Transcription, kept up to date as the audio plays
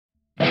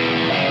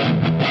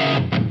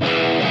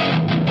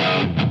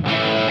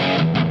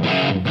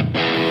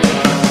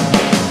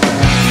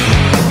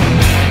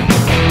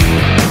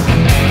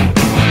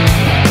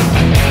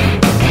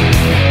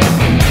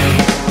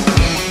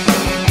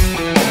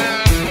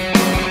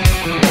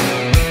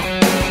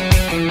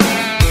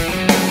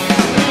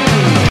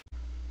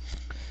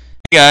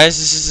Hey guys,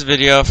 this is a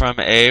video from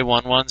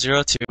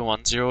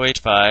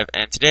A11021085,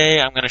 and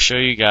today I'm going to show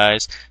you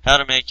guys how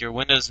to make your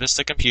Windows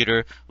Vista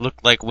computer look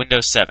like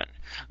Windows 7.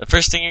 The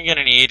first thing you're going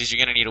to need is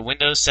you're going to need a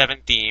Windows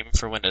 7 theme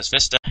for Windows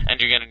Vista, and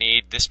you're going to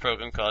need this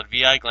program called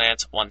VI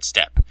Glance One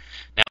Step.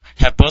 Now,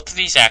 have both of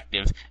these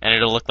active, and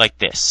it'll look like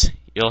this.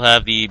 You'll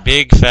have the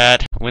big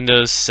fat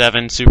Windows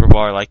 7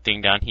 superbar like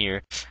thing down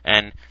here,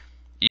 and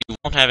you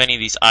won't have any of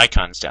these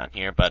icons down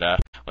here, but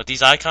what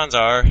these icons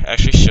are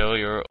actually show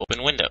your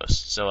open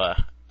windows. So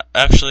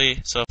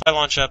if I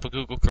launch up a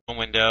Google Chrome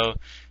window, and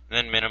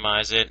then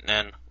minimize it, and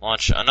then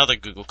launch another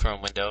Google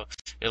Chrome window,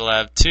 it'll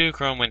have two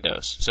Chrome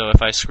windows. So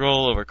if I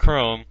scroll over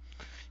Chrome,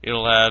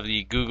 it'll have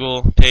the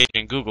Google page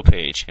and Google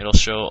page. It'll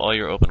show all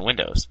your open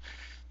windows.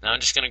 Now I'm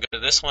just going to go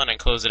to this one and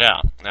close it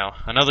out. Now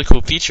another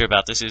cool feature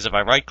about this is if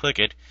I right click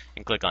it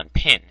and click on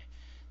Pin,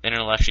 then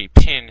it'll actually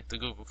pin the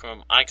Google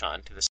Chrome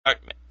icon to the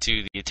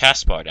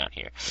taskbar down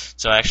here.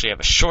 So I actually have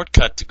a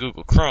shortcut to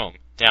Google Chrome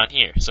down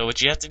here. So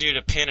what you have to do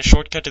to pin a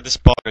shortcut to this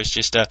bar is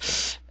just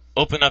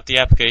open up the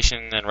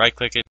application, then right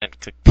click it and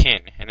click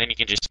Pin, and then you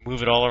can just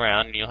move it all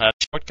around and you'll have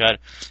a shortcut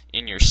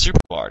in your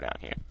superbar down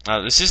here.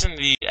 Now this isn't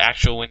the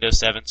actual Windows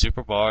 7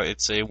 superbar,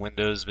 it's a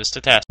Windows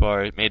Vista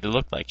taskbar made to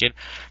look like it,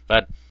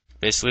 but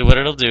basically what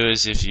it'll do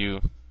is if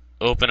you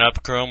open up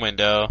a Chrome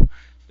window,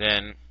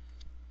 then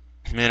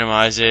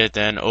minimize it,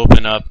 then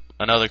open up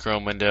another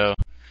Chrome window,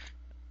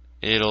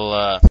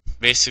 it'll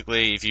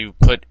basically if you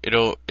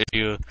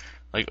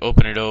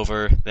open it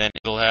over, then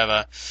it'll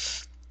have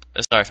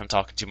sorry if I'm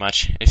talking too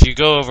much. If you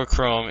go over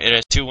Chrome, it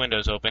has two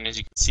windows open. As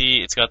you can see,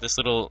 it's got this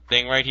little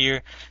thing right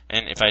here,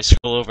 and if I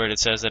scroll over it, it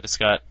says that it's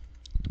got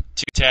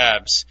two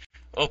tabs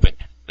open.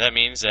 That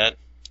means that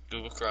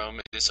Google Chrome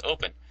is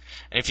open.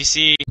 And if you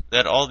see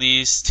that all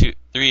these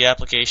three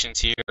applications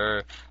here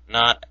are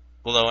not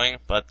glowing,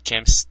 but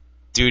Cam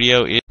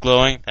Studio is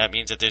glowing, that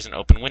means that there's an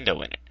open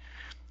window in it.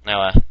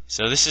 Now,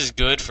 so this is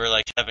good for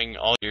like having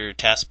all your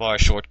taskbar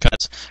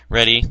shortcuts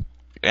ready,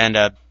 and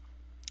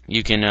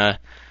you can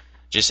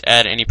just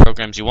add any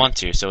programs you want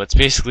to. So it's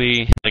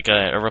basically like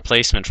a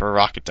replacement for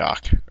Rocket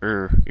Dock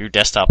or your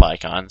desktop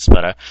icons,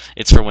 but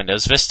it's for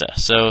Windows Vista.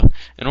 So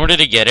in order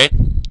to get it,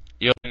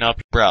 you open up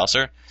your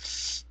browser,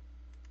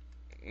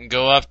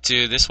 go up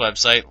to this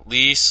website,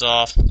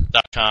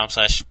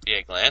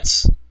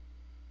 leesoft.com/vaglance.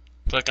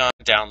 Click on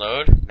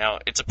download. Now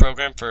it's a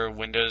program for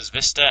Windows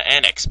Vista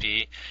and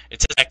XP.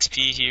 It says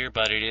XP here,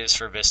 but it is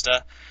for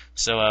Vista.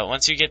 So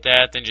once you get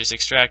that, then just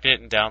extract it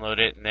and download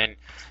it, and then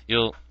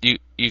you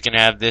can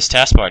have this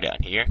taskbar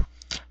down here.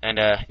 And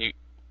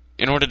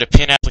in order to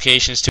pin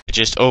applications to it,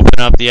 just open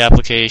up the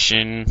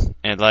application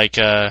and like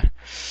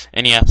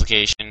any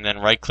application, then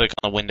right click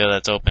on the window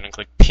that's open and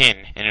click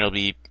Pin, and it'll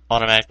be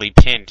automatically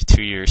pinned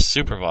to your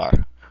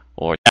superbar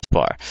or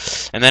taskbar.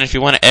 And then if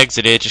you want to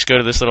exit it, just go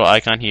to this little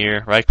icon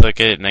here, right click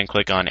it, and then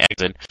click on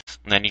exit,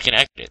 and then you can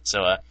exit it.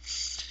 So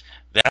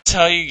that's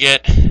how you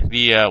get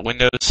the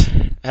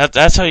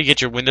that's how you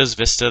get your Windows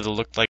Vista to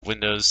look like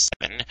Windows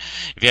 7.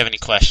 If you have any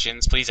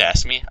questions, please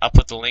ask me. I'll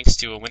put the links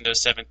to a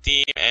Windows 7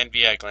 theme and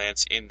VI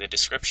Glance in the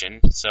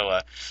description. So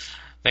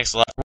thanks a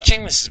lot for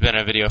watching. This has been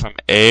a video from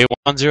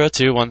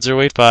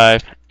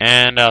A1021085,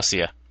 and I'll see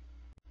ya.